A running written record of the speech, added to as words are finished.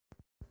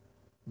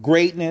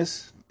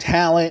Greatness,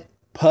 talent,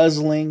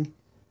 puzzling,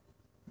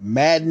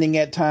 maddening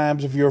at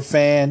times if you're a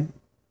fan.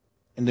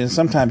 And then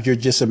sometimes you're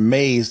just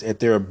amazed at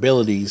their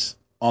abilities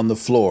on the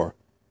floor.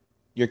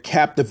 You're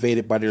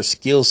captivated by their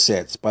skill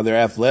sets, by their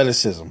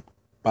athleticism,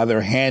 by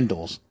their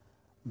handles,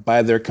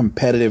 by their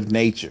competitive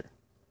nature.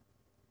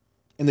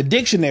 In the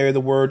dictionary, the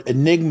word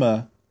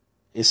enigma,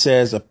 it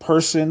says a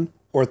person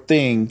or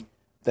thing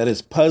that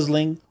is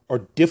puzzling or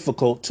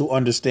difficult to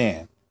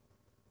understand.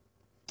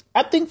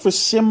 I think for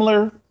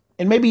similar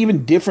and maybe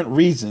even different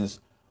reasons,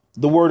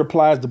 the word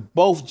applies to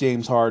both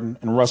James Harden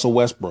and Russell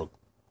Westbrook.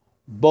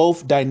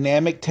 Both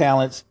dynamic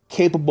talents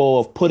capable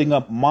of putting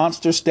up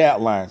monster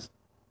stat lines.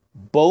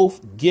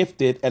 Both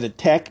gifted at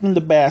attacking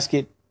the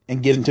basket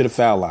and getting to the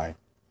foul line.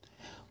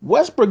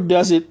 Westbrook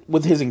does it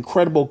with his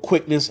incredible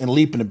quickness and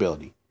leaping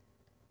ability,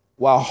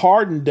 while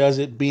Harden does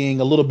it being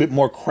a little bit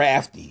more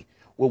crafty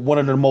with one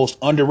of the most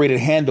underrated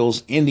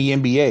handles in the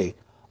NBA,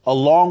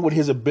 along with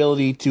his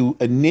ability to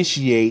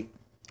initiate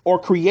or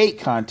create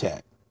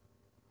contact.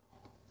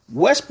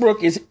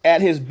 Westbrook is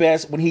at his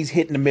best when he's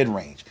hitting the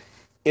mid-range.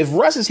 If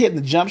Russ is hitting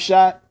the jump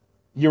shot,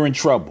 you're in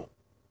trouble.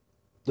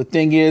 The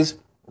thing is,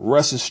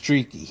 Russ is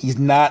streaky. He's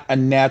not a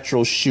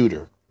natural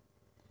shooter.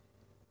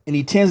 And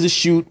he tends to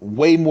shoot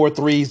way more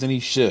threes than he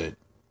should.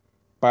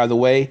 By the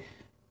way,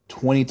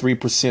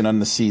 23% on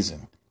the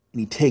season. And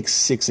he takes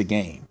 6 a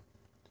game.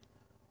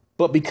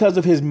 But because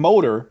of his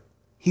motor,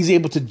 he's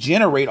able to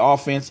generate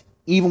offense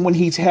even when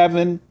he's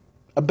having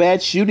a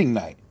bad shooting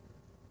night.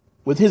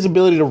 With his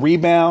ability to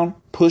rebound,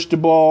 push the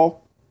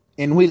ball,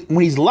 and when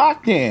he's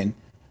locked in,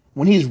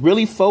 when he's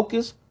really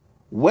focused,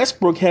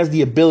 Westbrook has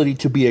the ability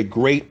to be a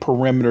great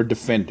perimeter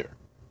defender.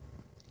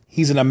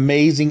 He's an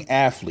amazing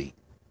athlete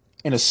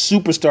and a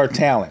superstar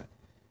talent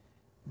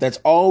that's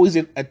always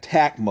in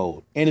attack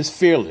mode and is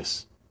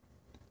fearless.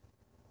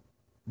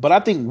 But I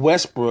think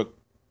Westbrook,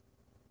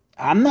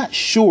 I'm not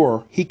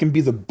sure he can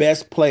be the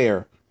best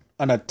player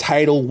on a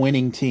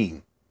title-winning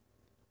team.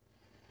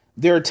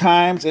 There are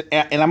times,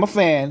 and I'm a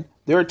fan,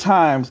 there are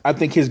times I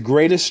think his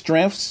greatest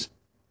strengths,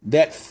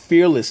 that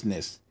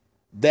fearlessness,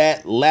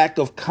 that lack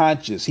of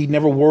conscience. He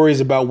never worries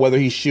about whether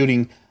he's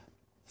shooting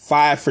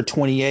 5 for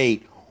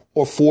 28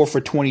 or 4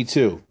 for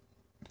 22.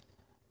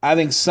 I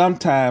think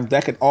sometimes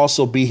that could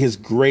also be his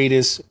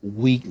greatest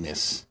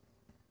weakness.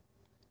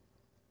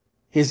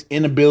 His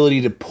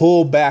inability to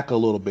pull back a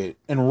little bit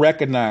and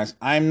recognize,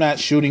 I'm not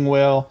shooting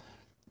well.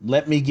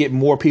 Let me get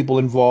more people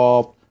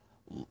involved.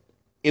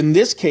 In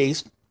this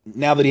case,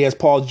 now that he has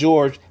Paul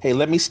George, hey,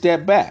 let me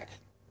step back.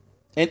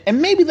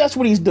 And maybe that's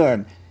what he's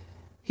done.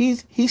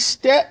 He's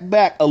stepped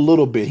back a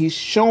little bit. He's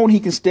shown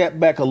he can step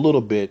back a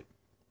little bit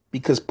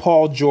because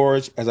Paul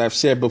George, as I've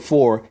said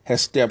before,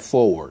 has stepped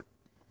forward.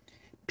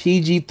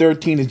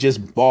 PG-13 is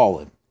just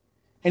balling.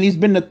 And he's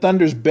been the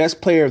Thunder's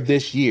best player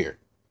this year.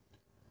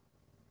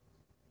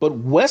 But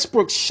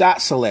Westbrook's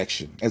shot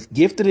selection, as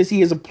gifted as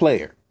he is a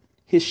player,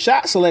 his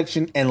shot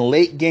selection and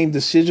late game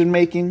decision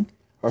making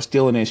are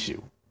still an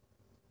issue.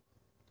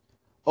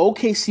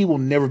 OKC will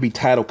never be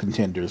title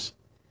contenders.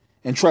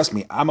 And trust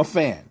me, I'm a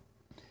fan.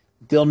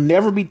 They'll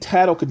never be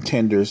title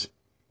contenders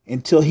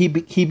until he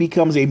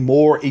becomes a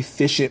more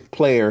efficient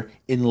player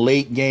in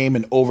late game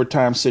and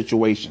overtime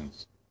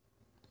situations.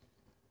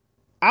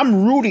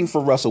 I'm rooting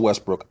for Russell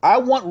Westbrook. I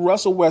want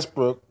Russell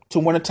Westbrook to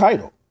win a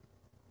title.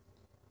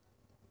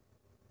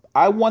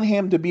 I want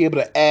him to be able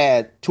to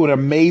add to an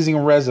amazing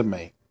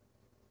resume.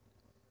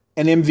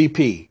 An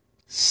MVP,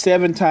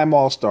 7-time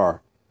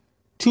All-Star,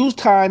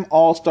 2-time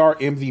All-Star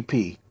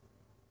MVP,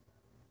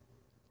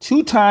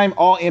 2-time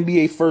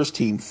All-NBA first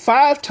team,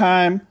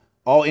 5-time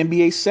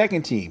All-NBA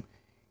second team.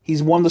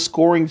 He's won the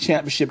scoring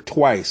championship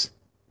twice,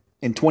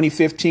 in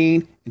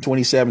 2015 and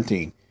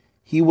 2017.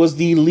 He was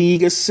the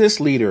league assist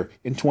leader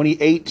in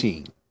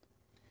 2018.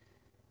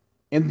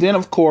 And then,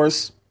 of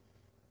course,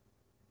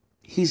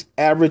 he's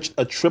averaged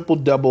a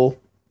triple-double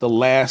the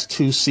last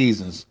 2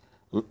 seasons.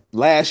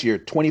 Last year,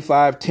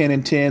 25, 10,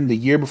 and 10. The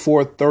year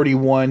before,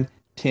 31,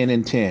 10,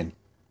 and 10.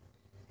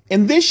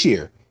 And this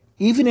year,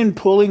 even in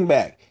pulling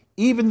back,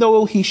 even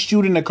though he's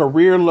shooting a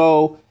career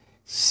low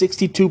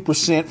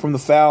 62% from the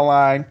foul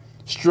line,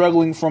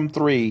 struggling from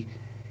 3,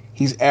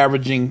 he's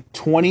averaging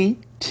 20,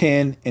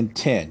 10, and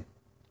 10.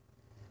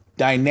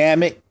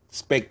 Dynamic,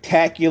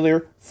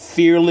 spectacular,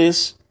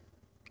 fearless,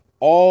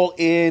 all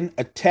in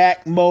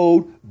attack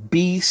mode,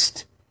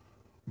 beast,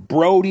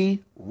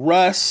 Brody,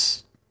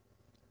 Russ.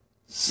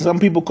 Some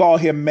people call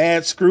him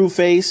Mad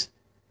Screwface.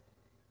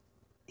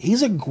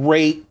 He's a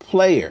great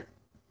player.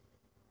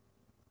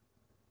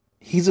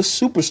 He's a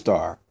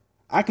superstar.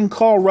 I can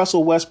call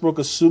Russell Westbrook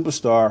a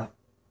superstar,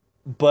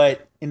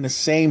 but in the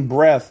same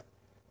breath,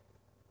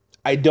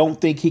 I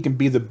don't think he can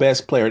be the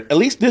best player, at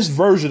least this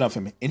version of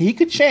him. And he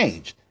could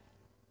change.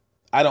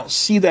 I don't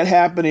see that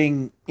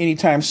happening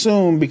anytime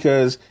soon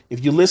because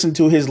if you listen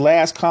to his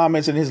last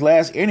comments in his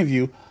last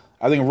interview,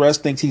 I think Russ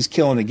thinks he's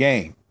killing the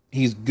game.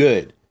 He's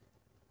good.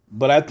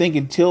 But I think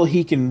until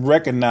he can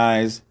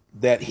recognize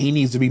that he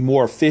needs to be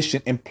more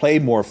efficient and play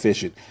more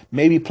efficient,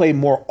 maybe play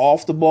more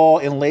off the ball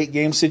in late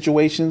game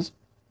situations,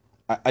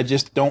 I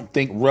just don't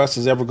think Russ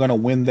is ever going to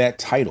win that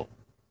title.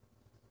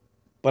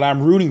 But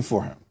I'm rooting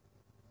for him.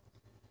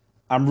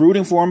 I'm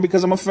rooting for him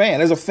because I'm a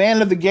fan. As a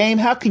fan of the game,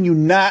 how can you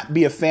not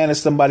be a fan of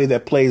somebody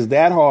that plays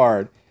that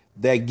hard,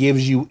 that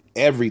gives you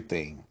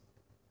everything?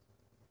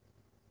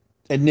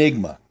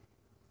 Enigma.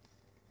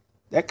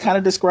 That kind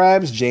of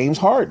describes James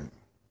Harden.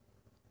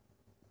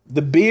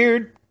 The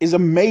beard is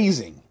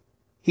amazing.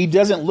 He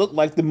doesn't look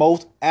like the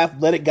most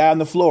athletic guy on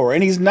the floor,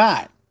 and he's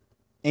not.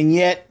 And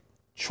yet,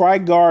 try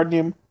guarding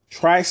him,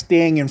 try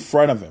staying in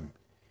front of him.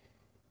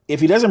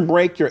 If he doesn't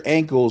break your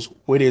ankles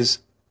with his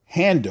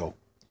handle,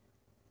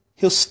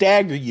 he'll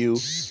stagger you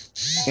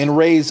and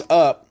raise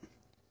up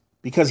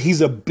because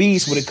he's a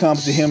beast when it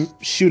comes to him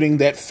shooting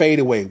that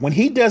fadeaway. When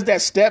he does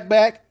that step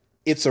back,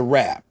 it's a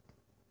wrap.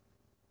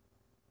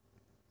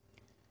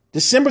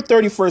 December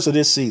 31st of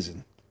this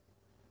season,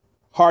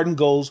 Harden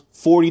goes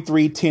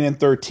 43, 10, and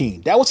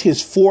 13. That was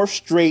his fourth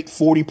straight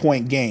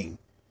 40-point game,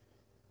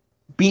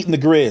 beating the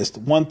Grizz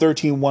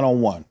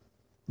 113-101.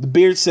 The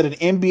Beard set an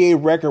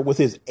NBA record with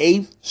his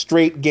eighth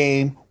straight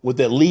game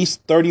with at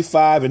least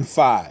 35 and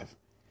 5.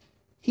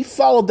 He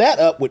followed that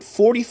up with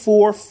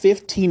 44,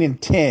 15,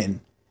 and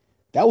 10.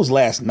 That was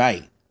last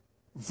night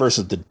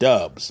versus the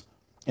Dubs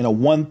in a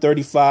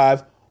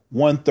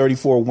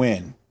 135-134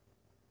 win.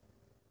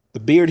 The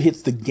Beard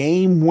hits the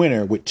game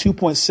winner with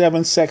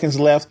 2.7 seconds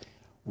left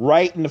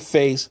right in the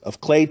face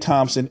of Klay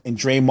Thompson and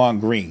Draymond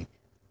Green.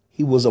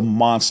 He was a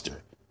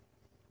monster.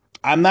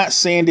 I'm not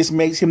saying this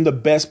makes him the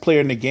best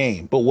player in the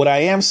game, but what I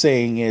am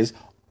saying is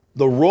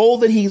the role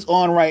that he's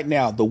on right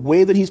now, the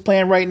way that he's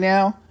playing right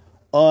now,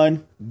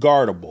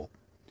 unguardable.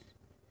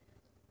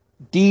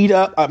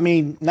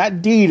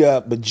 Not D'd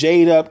up, but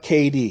J'd up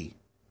KD.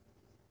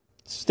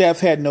 Steph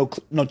had no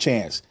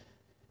chance.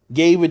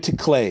 Gave it to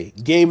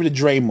Klay, gave it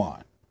to Draymond.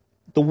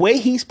 The way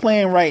he's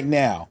playing right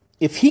now,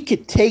 if he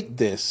could take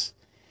this,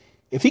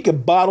 if he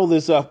could bottle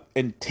this up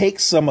and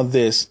take some of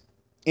this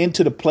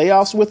into the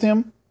playoffs with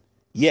him,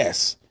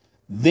 yes,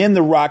 then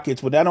the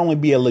Rockets would not only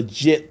be a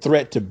legit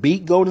threat to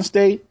beat Golden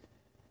State,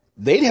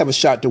 they'd have a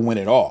shot to win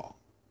it all.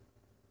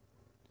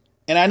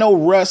 And I know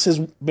Russ has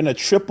been a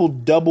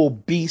triple-double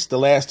beast the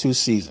last 2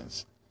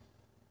 seasons.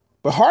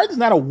 But Harden's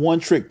not a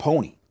one-trick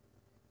pony.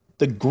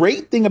 The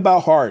great thing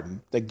about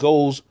Harden that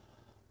goes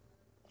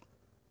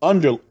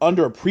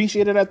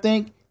underappreciated, I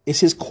think,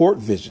 is his court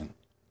vision.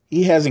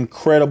 He has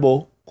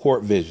incredible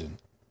court vision.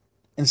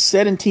 And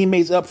setting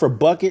teammates up for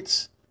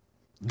buckets,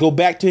 go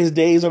back to his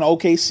days on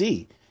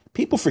OKC.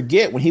 People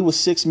forget when he was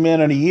 6th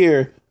man of the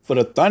year for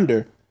the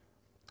Thunder,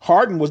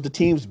 Harden was the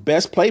team's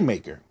best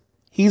playmaker.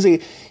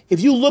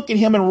 If you look at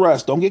him and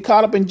Russ, don't get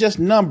caught up in just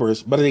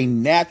numbers, but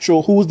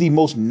who is the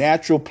most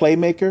natural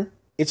playmaker?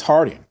 It's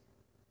Harden.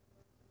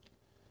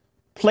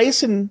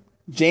 Placing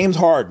James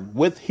Harden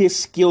with his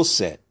skill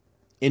set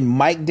in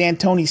Mike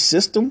D'Antoni's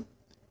system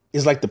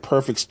is like the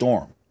perfect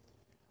storm.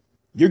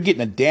 You're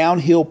getting a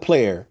downhill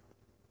player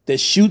that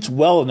shoots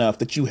well enough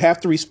that you have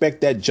to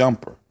respect that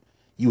jumper.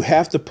 You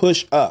have to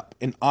push up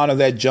and honor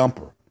that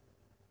jumper.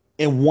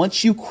 And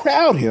once you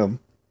crowd him,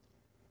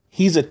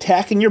 he's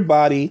attacking your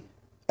body,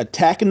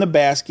 attacking the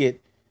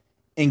basket,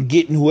 and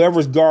getting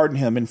whoever's guarding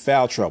him in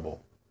foul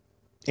trouble.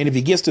 And if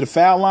he gets to the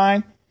foul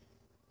line,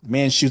 the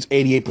man shoots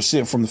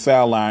 88% from the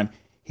foul line.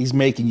 He's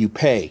making you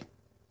pay.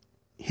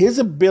 His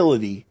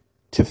ability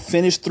to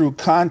finish through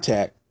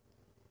contact,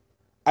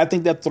 I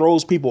think that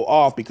throws people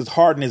off because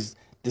Harden is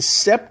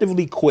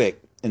deceptively quick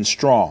and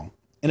strong,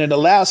 and it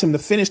allows him to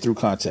finish through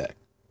contact.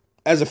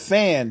 As a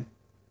fan,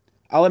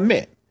 I'll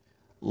admit,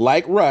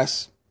 like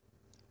Russ,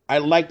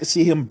 I'd like to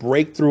see him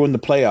break through in the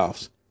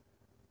playoffs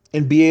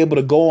and be able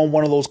to go on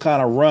one of those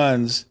kind of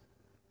runs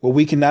where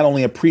we can not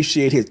only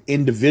appreciate his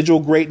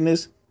individual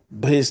greatness,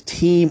 but his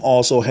team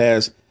also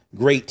has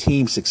great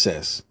team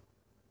success.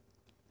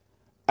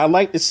 I'd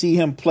like to see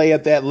him play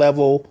at that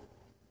level,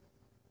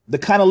 the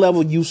kind of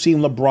level you've seen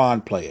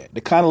LeBron play at,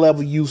 the kind of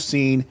level you've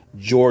seen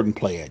Jordan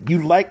play at.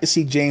 You'd like to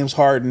see James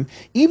Harden,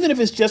 even if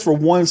it's just for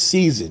one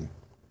season,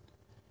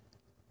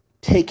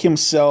 take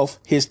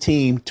his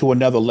team to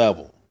another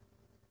level.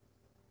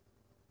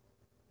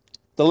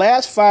 The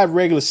last 5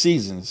 regular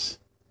seasons,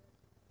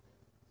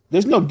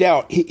 there's no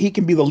doubt he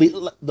can be the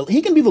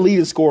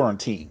leading scorer on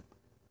team.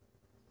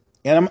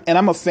 And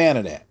I'm a fan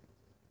of that.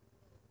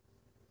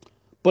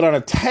 But on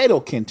a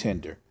title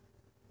contender,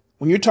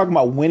 when you're talking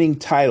about winning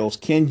titles,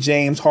 can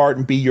James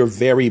Harden be your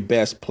very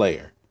best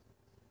player?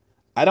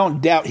 I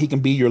don't doubt he can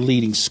be your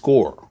leading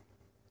scorer.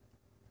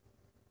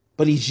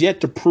 But he's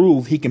yet to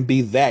prove he can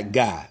be that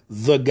guy,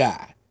 the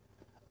guy,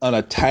 on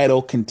a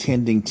title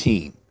contending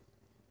team.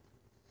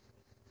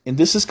 And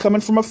this is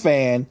coming from a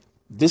fan.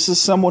 This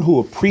is someone who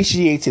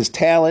appreciates his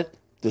talent,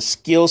 the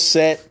skill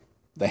set,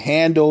 the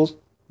handles,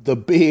 the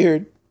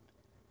beard.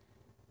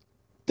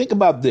 Think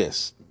about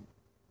this.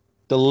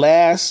 The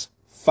last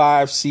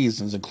 5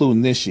 seasons,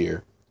 including this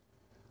year,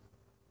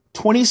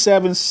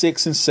 27,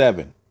 6, and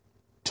 7,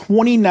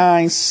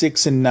 29,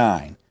 6, and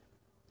 9,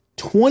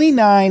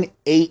 29,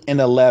 8, and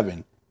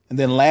 11. And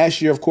then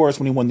last year, of course,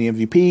 when he won the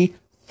MVP,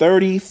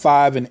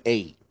 35 and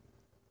 8.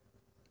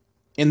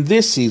 In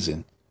this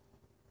season,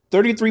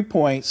 33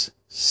 points,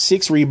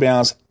 6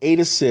 rebounds, 8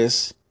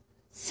 assists,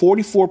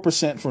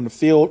 44% from the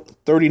field,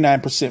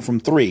 39% from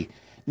three.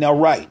 Now,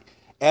 right,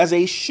 as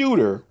a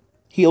shooter,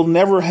 he'll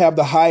never have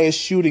the highest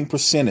shooting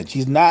percentage.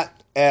 He's not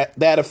that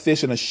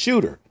efficient a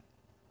shooter.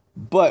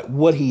 But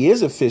what he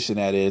is efficient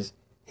at is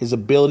his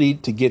ability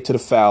to get to the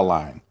foul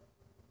line.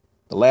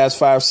 The last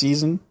 5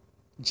 seasons,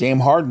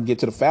 James Harden get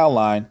to the foul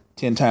line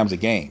 10 times a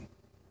game.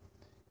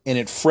 And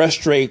it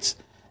frustrates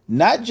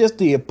not just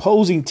the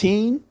opposing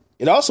team,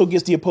 it also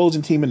gets the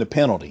opposing team in the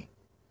penalty.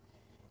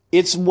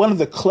 It's one of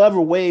the clever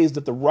ways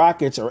that the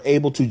Rockets are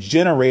able to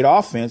generate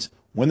offense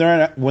when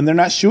they're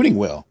not shooting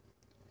well.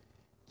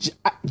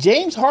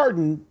 James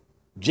Harden,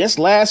 just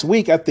last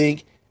week, I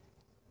think,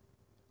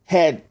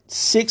 had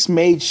 6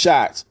 made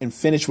shots and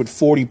finished with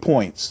 40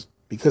 points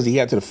because he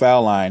got to the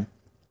foul line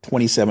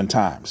 27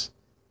 times.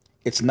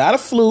 It's not a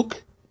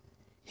fluke.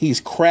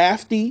 He's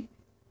crafty.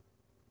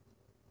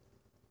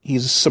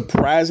 He's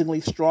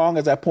surprisingly strong,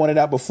 as I pointed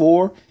out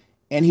before,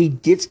 and he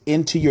gets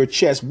into your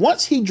chest.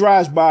 Once he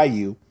drives by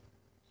you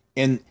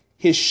and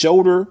his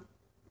shoulder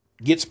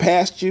gets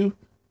past you,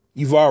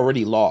 you've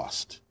already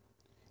lost.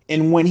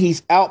 And when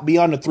he's out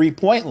beyond the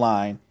 3-point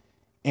line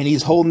and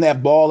he's holding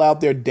that ball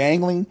out there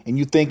dangling and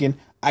you're thinking,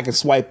 I can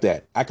swipe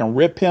that, I can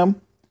rip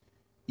him,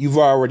 you've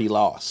already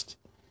lost.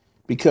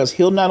 Because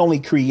he'll not only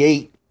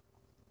create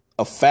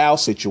a foul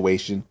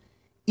situation,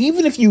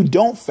 even if you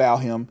don't foul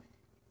him,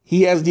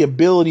 he has the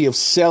ability of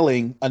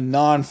selling a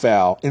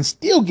non-foul and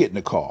still getting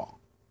a call.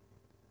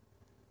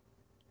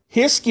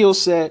 His skill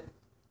set,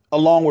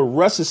 along with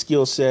Russ's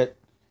skill set,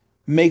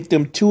 make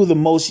them two of the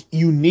most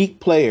unique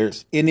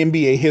players in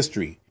NBA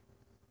history.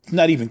 It's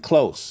not even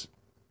close.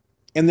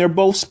 And they're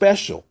both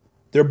special.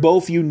 They're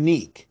both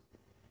unique.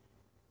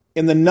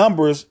 In the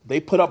numbers, they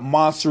put up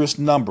monstrous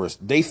numbers.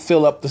 They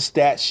fill up the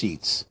stat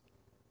sheets.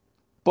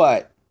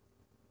 But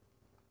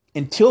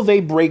until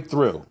they break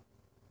through,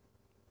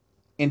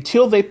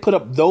 until they put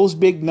up those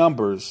big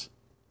numbers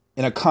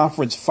in a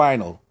conference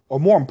final, or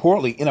more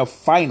importantly, in a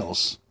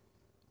finals,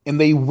 and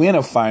they win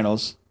a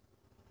finals,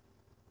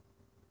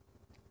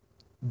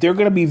 they're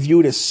going to be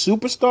viewed as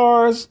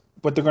superstars,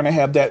 but they're going to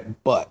have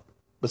that but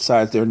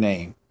besides their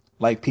name,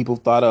 like people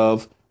thought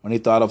of when they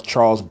thought of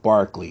Charles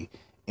Barkley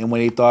and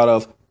when they thought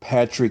of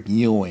Patrick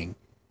Ewing,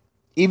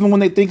 even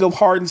when they think of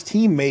Harden's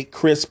teammate,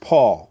 Chris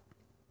Paul.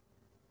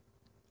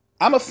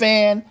 I'm a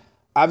fan.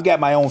 I've got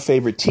my own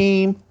favorite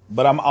team,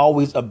 but I'm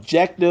always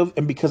objective.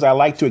 And because I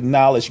like to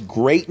acknowledge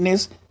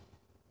greatness,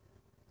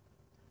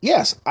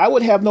 yes, I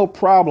would have no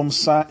problem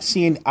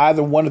seeing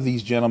either one of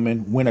these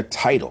gentlemen win a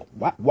title.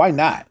 Why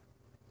not?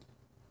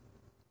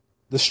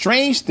 The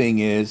strange thing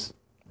is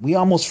we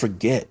almost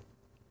forget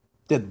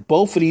that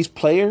both of these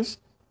players,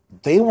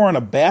 they were on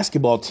a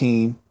basketball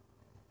team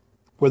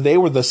where they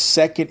were the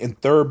second and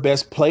third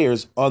best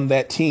players on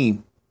that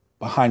team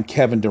behind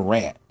Kevin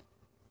Durant.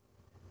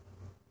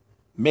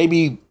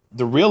 Maybe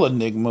the real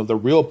enigma, the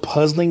real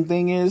puzzling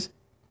thing is,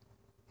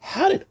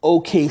 how did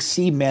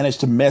OKC manage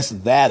to mess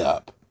that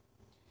up?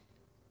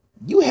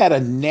 You had a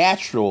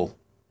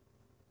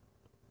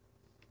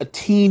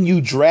team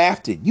you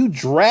drafted. You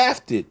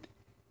drafted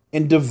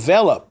and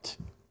developed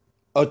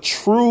a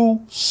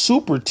true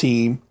super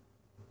team,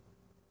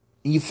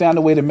 and you found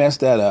a way to mess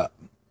that up.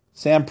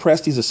 Sam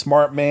Presti's a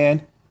smart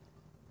man,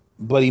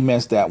 but he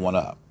messed that one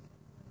up.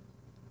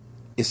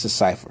 It's a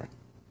cipher.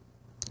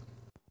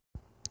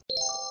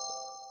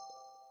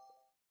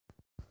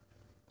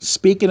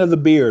 Speaking of the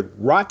beard,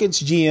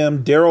 Rockets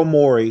GM Daryl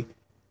Morey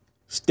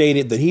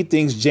stated that he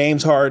thinks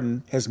James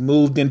Harden has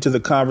moved into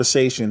the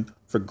conversation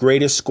for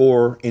greatest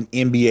scorer in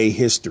NBA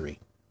history.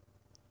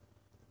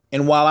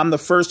 And while I'm the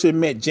first to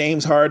admit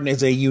James Harden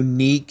is a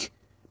unique,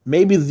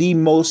 maybe the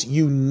most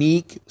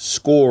unique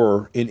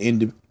scorer in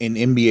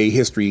NBA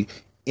history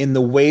in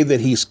the way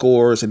that he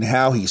scores and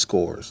how he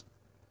scores.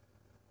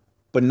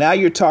 But now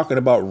you're talking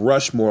about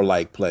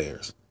Rushmore-like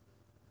players.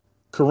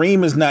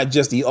 Kareem is not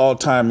just the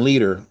all-time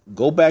leader.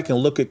 Go back and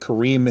look at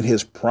Kareem in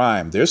his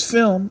prime. There's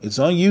film. It's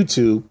on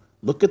YouTube.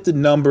 Look at the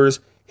numbers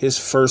his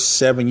first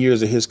 7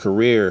 years of his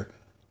career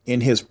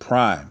in his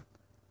prime.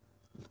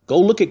 Go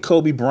look at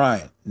Kobe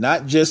Bryant.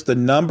 Not just the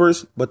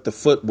numbers, but the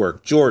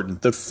footwork. Jordan,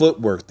 the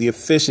footwork, the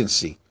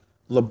efficiency.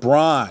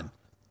 LeBron,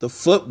 the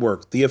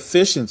footwork, the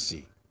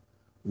efficiency.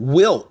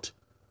 Wilt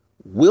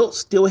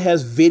still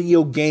has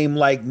video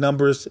game-like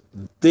numbers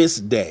this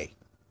day.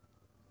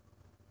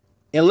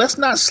 And let's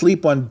not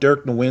sleep on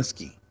Dirk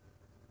Nowitzki.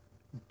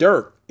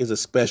 Dirk is a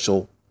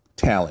special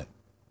talent.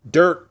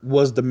 Dirk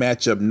was the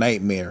matchup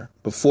nightmare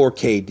before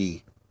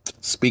KD.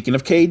 Speaking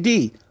of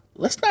KD,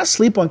 let's not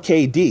sleep on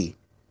KD.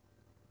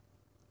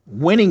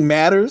 Winning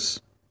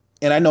matters,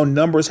 and I know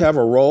numbers have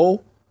a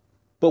role,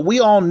 but we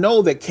all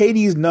know that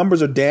KD's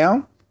numbers are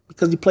down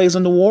because he plays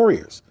on the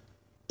Warriors.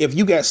 If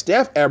you got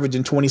Steph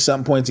averaging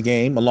 20-something points a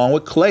game, along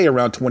with Clay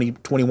around 20,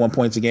 21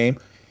 points a game,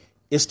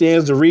 it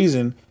stands to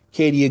reason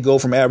KD would go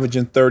from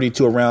averaging 30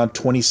 to around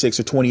 26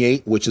 or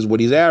 28, which is what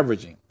he's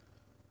averaging.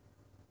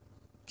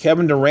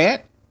 Kevin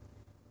Durant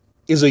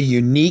is a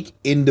unique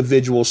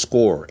individual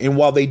scorer. And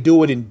while they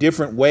do it in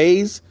different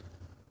ways,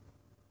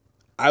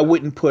 I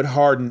wouldn't put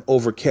Harden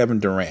over Kevin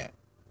Durant.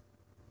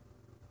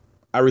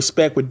 I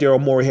respect what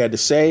Daryl Morey had to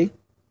say.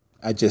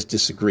 I just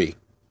disagree.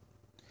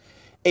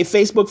 Hey,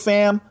 Facebook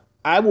fam,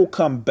 I will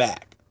come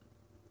back.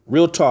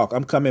 Real talk,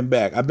 I'm coming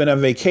back. I've been on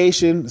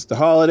vacation. It's the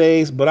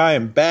holidays, but I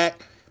am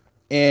back.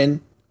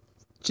 And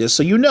just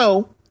so you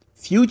know,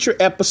 future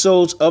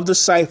episodes of The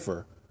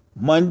Cypher,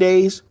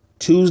 Mondays,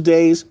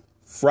 Tuesdays,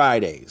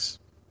 Fridays.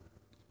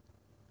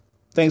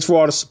 Thanks for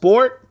all the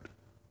support.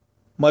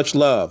 Much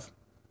love.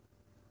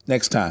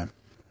 Next time.